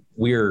 Now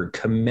we're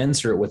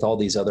commensurate with all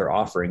these other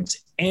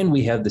offerings, and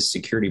we have the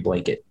security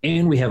blanket,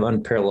 and we have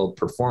unparalleled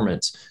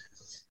performance,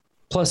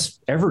 plus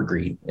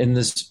Evergreen, and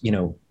this,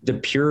 the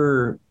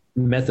pure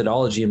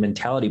methodology and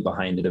mentality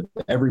behind it of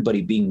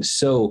everybody being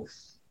so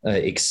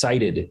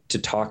excited to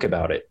talk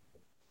about it.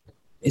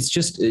 It's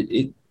just,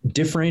 it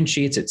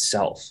differentiates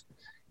itself.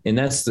 And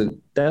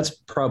that's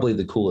probably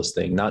the coolest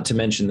thing, not to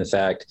mention the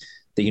fact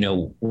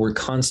that, we're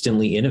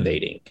constantly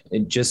innovating.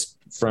 And just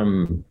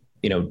from,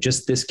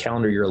 just this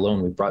calendar year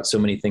alone, we've brought so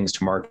many things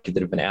to market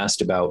that have been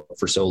asked about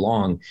for so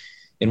long,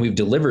 and we've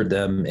delivered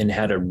them and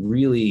had a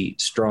really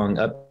strong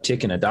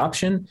uptick in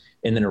adoption,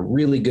 and then a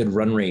really good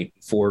run rate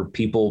for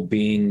people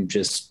being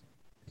just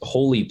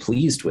wholly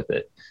pleased with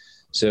it.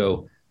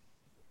 So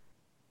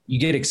you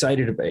get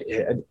excited about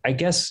it. I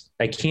guess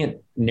I can't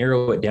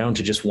narrow it down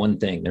to just one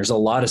thing. There's a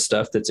lot of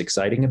stuff that's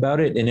exciting about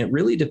it, and it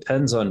really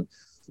depends on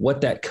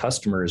what that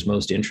customer is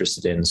most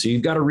interested in. So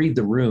you've got to read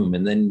the room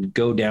and then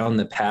go down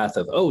the path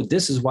of, oh,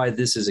 this is why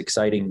this is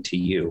exciting to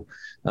you,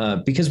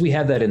 because we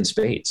have that in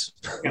spades.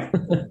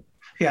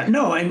 Yeah,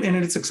 no, and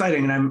it's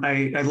exciting. And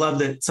I love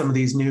that some of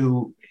these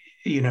new,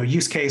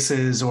 use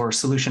cases or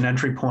solution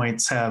entry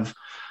points have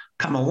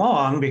come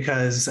along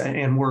because,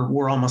 and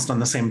we're almost on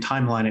the same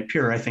timeline at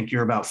Pure. I think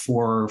you're about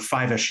 4 or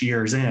 5-ish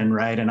years in,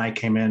 right? And I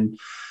came in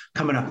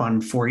coming up on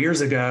 4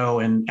 years ago,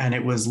 and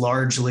it was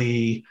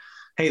largely,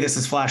 hey, this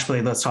is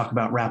FlashBlade, let's talk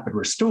about rapid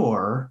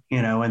restore,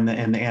 and the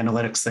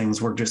analytics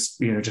things were just,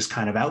 just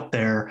kind of out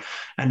there.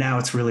 And now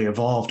it's really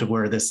evolved to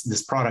where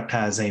this product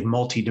has a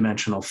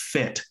multi-dimensional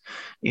fit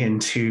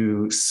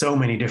into so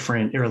many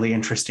different really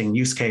interesting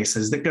use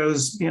cases that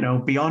goes,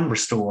 beyond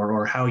restore,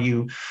 or how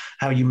you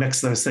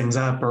mix those things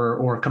up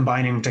or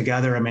combining them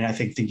together. I mean, I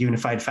think the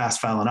unified fast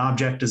file and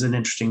object is an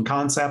interesting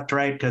concept,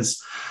 right?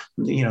 Because,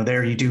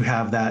 there you do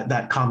have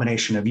that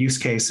combination of use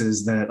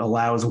cases that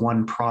allows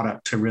one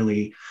product to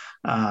really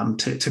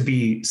to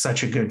be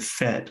such a good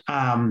fit.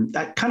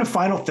 That kind of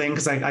final thing,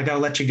 because I got to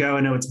let you go.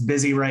 I know it's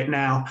busy right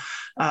now.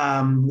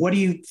 What do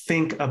you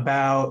think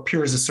about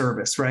Pure as a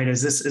service, right?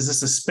 Is this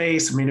a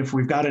space? I mean, if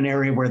we've got an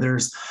area where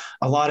there's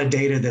a lot of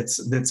data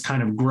that's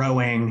kind of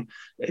growing,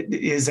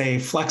 is a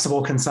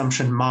flexible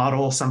consumption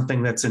model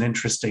something that's an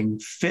interesting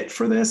fit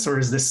for this, or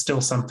is this still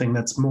something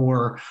that's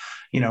more,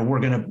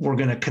 we're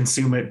gonna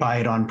consume it, buy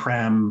it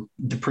on-prem,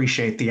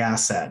 depreciate the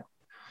asset?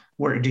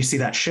 Where do you see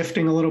that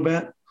shifting a little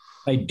bit?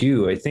 I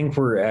do. I think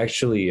we're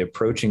actually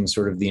approaching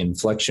sort of the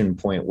inflection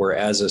point where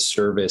as a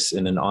service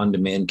in an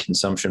on-demand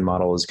consumption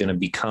model is going to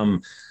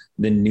become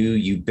the new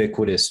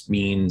ubiquitous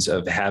means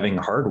of having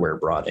hardware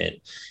brought in.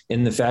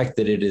 And the fact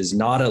that it is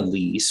not a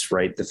lease,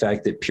 right? The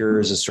fact that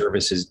Pure as a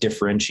service is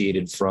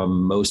differentiated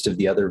from most of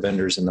the other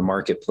vendors in the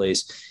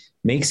marketplace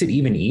makes it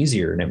even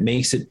easier. And it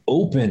makes it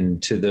open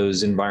to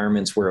those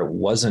environments where it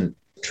wasn't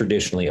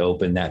traditionally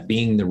open, that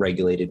being the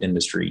regulated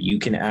industry. You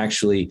can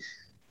actually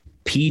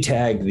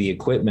P-tag the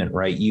equipment,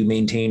 right? You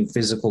maintain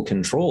physical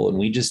control, and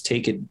we just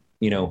take it,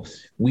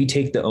 we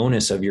take the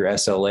onus of your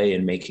SLA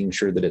and making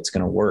sure that it's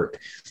going to work.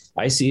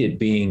 I see it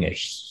being a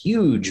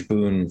huge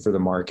boon for the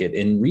market,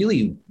 and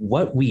really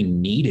what we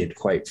needed,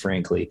 quite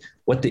frankly,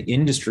 what the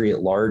industry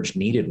at large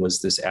needed was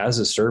this as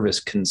a service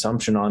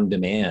consumption on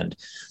demand.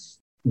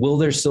 Will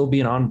there still be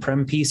an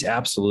on-prem piece?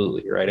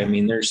 Absolutely, right? I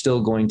mean, there's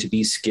still going to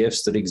be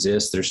SCIFs that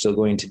exist. There's still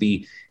going to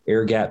be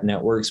air-gap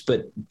networks,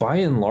 but by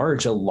and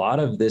large, a lot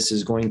of this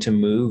is going to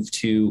move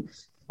to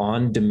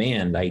on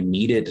demand. I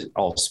need it.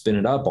 I'll spin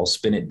it up. I'll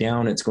spin it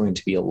down. It's going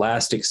to be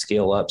elastic,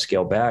 scale up,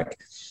 scale back.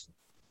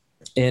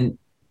 And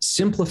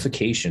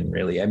simplification,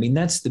 really. I mean,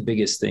 that's the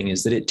biggest thing,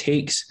 is that it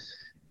takes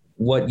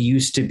what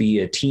used to be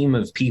a team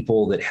of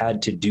people that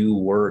had to do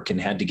work and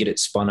had to get it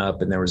spun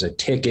up, and there was a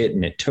ticket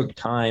and it took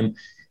time,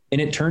 and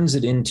it turns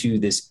it into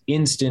this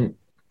instant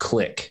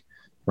click,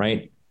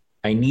 right?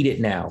 I need it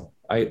now.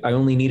 I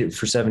only need it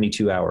for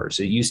 72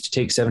 hours. It used to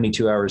take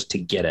 72 hours to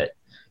get it,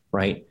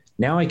 right?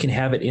 Now I can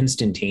have it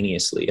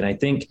instantaneously. And I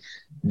think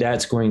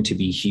that's going to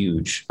be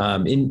huge.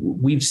 And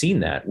we've seen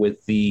that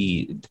with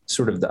the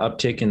sort of the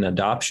uptick in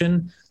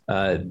adoption,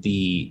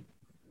 the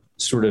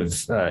sort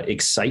of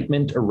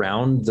excitement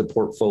around the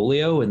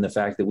portfolio, and the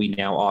fact that we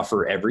now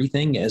offer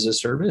everything as a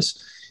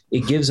service.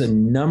 It gives a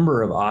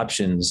number of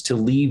options to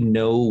leave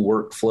no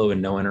workflow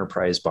and no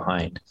enterprise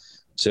behind.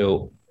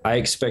 So I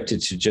expect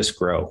it to just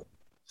grow.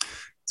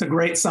 It's a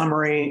great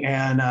summary.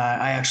 And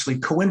I actually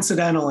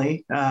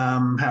coincidentally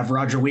have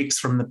Roger Weeks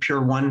from the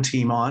Pure One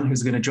team on,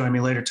 who's going to join me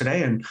later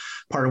today. And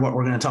part of what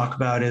we're going to talk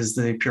about is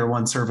the Pure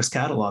One service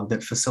catalog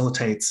that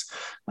facilitates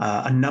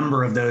a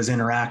number of those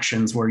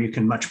interactions where you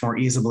can much more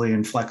easily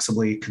and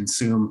flexibly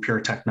consume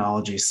Pure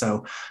technology.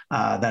 So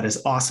that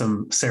is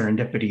awesome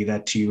serendipity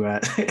that you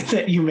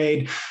that you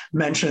made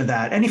mention of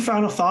that. Any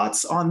final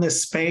thoughts on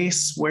this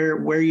space,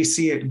 where you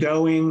see it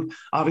going?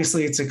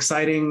 Obviously, it's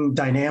exciting,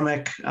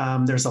 dynamic.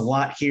 There's a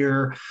lot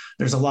here.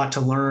 There's a lot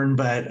to learn,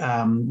 but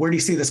where do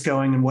you see this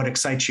going and what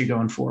excites you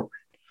going forward?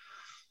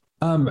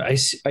 I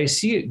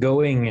see it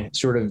going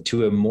sort of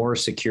to a more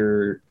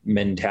secure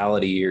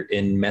mentality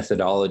in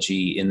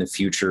methodology in the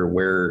future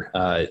where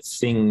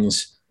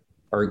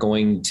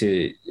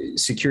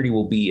security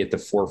will be at the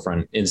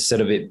forefront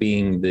instead of it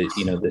being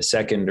the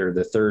second or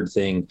the third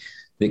thing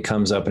that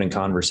comes up in a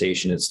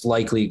conversation. It's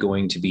likely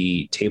going to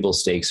be table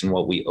stakes in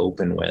what we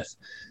open with.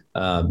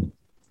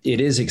 It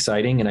is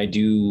exciting, and I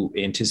do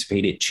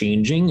anticipate it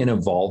changing and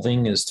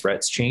evolving as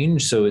threats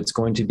change. So it's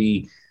going to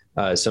be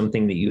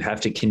something that you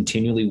have to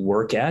continually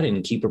work at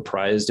and keep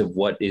apprised of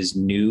what is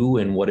new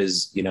and what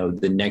is,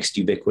 the next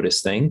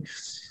ubiquitous thing.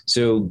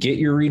 So get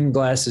your reading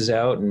glasses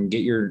out and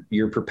get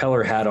your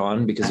propeller hat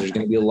on, because there's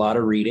going to be a lot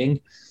of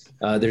reading.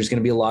 There's going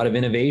to be a lot of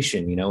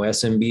innovation.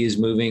 SMB is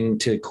moving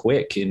to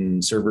QUIC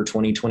in Server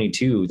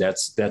 2022.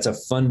 That's a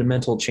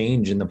fundamental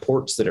change in the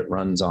ports that it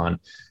runs on.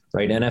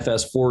 Right,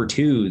 NFS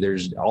 4.2,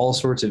 there's all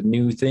sorts of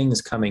new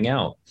things coming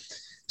out.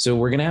 So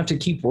we're going to have to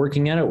keep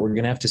working at it. We're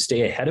going to have to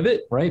stay ahead of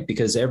it, right?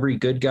 Because every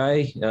good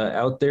guy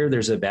out there,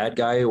 there's a bad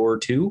guy or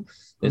two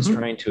that's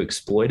trying to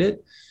exploit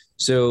it.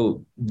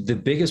 So the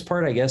biggest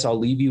part, I guess I'll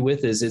leave you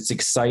with, is it's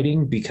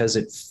exciting because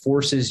it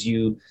forces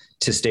you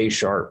to stay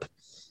sharp.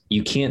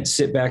 You can't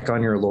sit back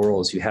on your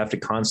laurels. You have to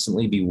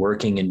constantly be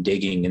working and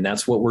digging. And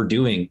that's what we're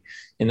doing.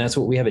 And that's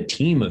what we have a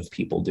team of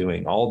people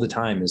doing all the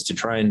time, is to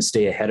try and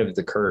stay ahead of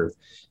the curve.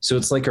 So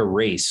it's like a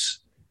race,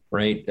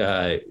 right?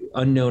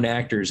 Unknown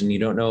actors, and you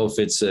don't know if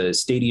it's a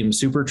stadium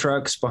super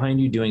trucks behind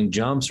you doing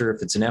jumps or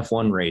if it's an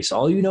F1 race.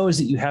 All you know is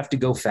that you have to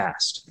go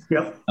fast.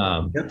 Yep.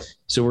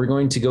 So we're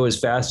going to go as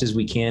fast as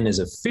we can, as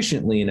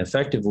efficiently and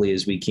effectively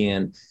as we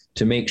can,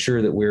 to make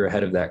sure that we're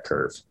ahead of that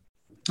curve.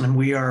 And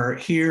we are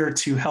here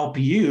to help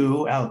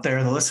you out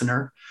there, the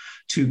listener,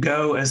 to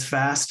go as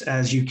fast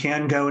as you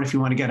can go. And if you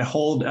want to get a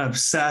hold of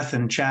Seth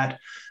and chat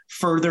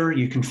further,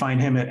 you can find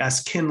him at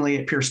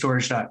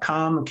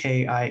skinley@purestorage.com,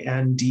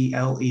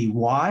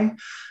 KINDLEY,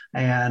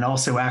 and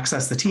also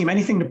access the team.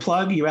 Anything to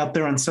plug? You out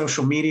there on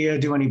social media,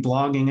 do any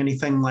blogging,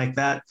 anything like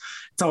that?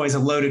 It's always a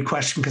loaded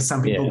question because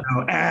some people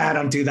go, I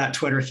don't do that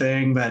Twitter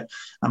thing, but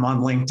I'm on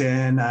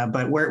LinkedIn.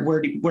 But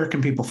where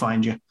can people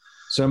find you?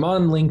 So I'm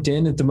on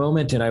LinkedIn at the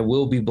moment, and I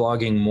will be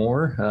blogging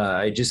more.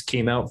 I just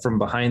came out from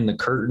behind the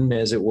curtain,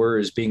 as it were,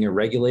 as being a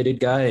regulated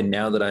guy. And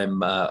now that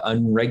I'm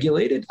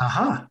unregulated,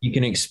 you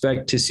can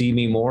expect to see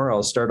me more.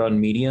 I'll start on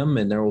Medium,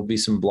 and there will be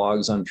some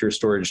blogs on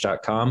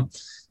purestorage.com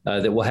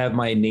that will have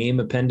my name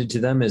appended to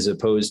them, as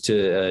opposed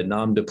to a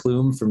nom de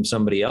plume from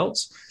somebody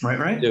else.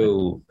 Right.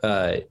 So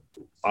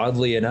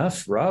oddly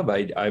enough, Rob,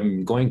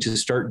 I'm going to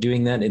start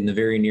doing that in the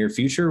very near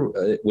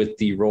future with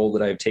the role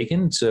that I've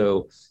taken.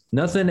 So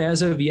nothing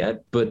as of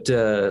yet, but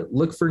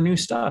look for new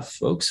stuff,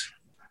 folks.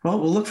 Well,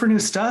 we'll look for new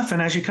stuff. And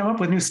as you come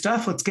up with new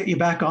stuff, let's get you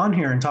back on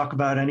here and talk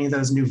about any of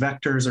those new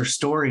vectors or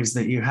stories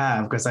that you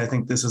have, because I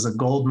think this is a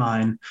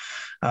goldmine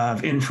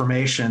of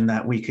information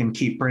that we can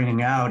keep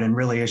bringing out. And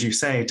really, as you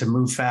say, to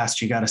move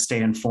fast, you got to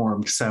stay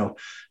informed. So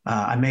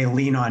I may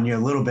lean on you a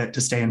little bit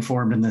to stay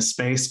informed in this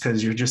space,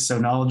 because you're just so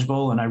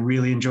knowledgeable. And I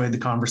really enjoyed the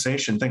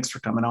conversation. Thanks for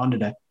coming on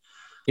today.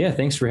 Yeah,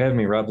 thanks for having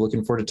me, Rob.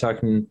 Looking forward to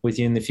talking with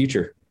you in the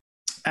future.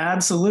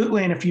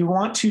 Absolutely. And if you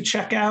want to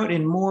check out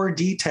in more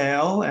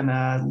detail and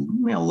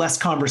less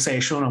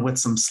conversational and with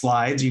some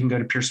slides, you can go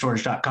to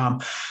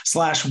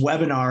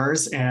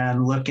purestorage.com/webinars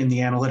and look in the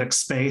analytics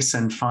space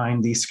and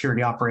find the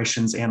security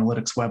operations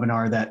analytics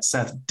webinar that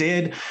Seth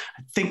did.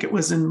 I think it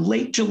was in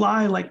late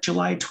July, like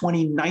July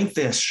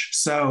 29th-ish.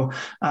 So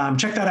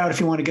check that out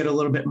if you want to get a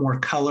little bit more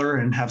color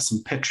and have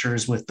some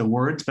pictures with the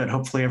words. But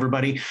hopefully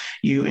everybody,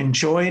 you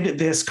enjoyed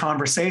this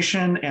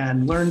conversation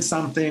and learned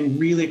something.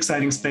 Really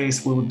exciting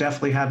space. We'll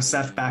definitely have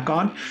Seth back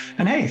on.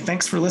 And hey,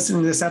 thanks for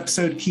listening to this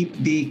episode. Keep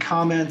the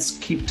comments,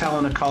 keep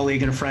telling a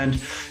colleague and a friend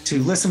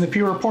to listen to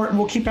Pure Report, and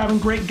we'll keep having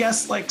great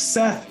guests like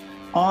Seth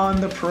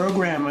on the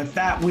program. With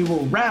that, we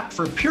will wrap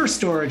for Pure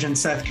Storage and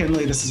Seth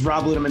Kinley. This is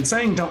Rob Ludeman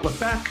saying, don't look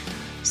back.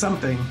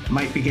 Something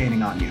might be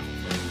gaining on you.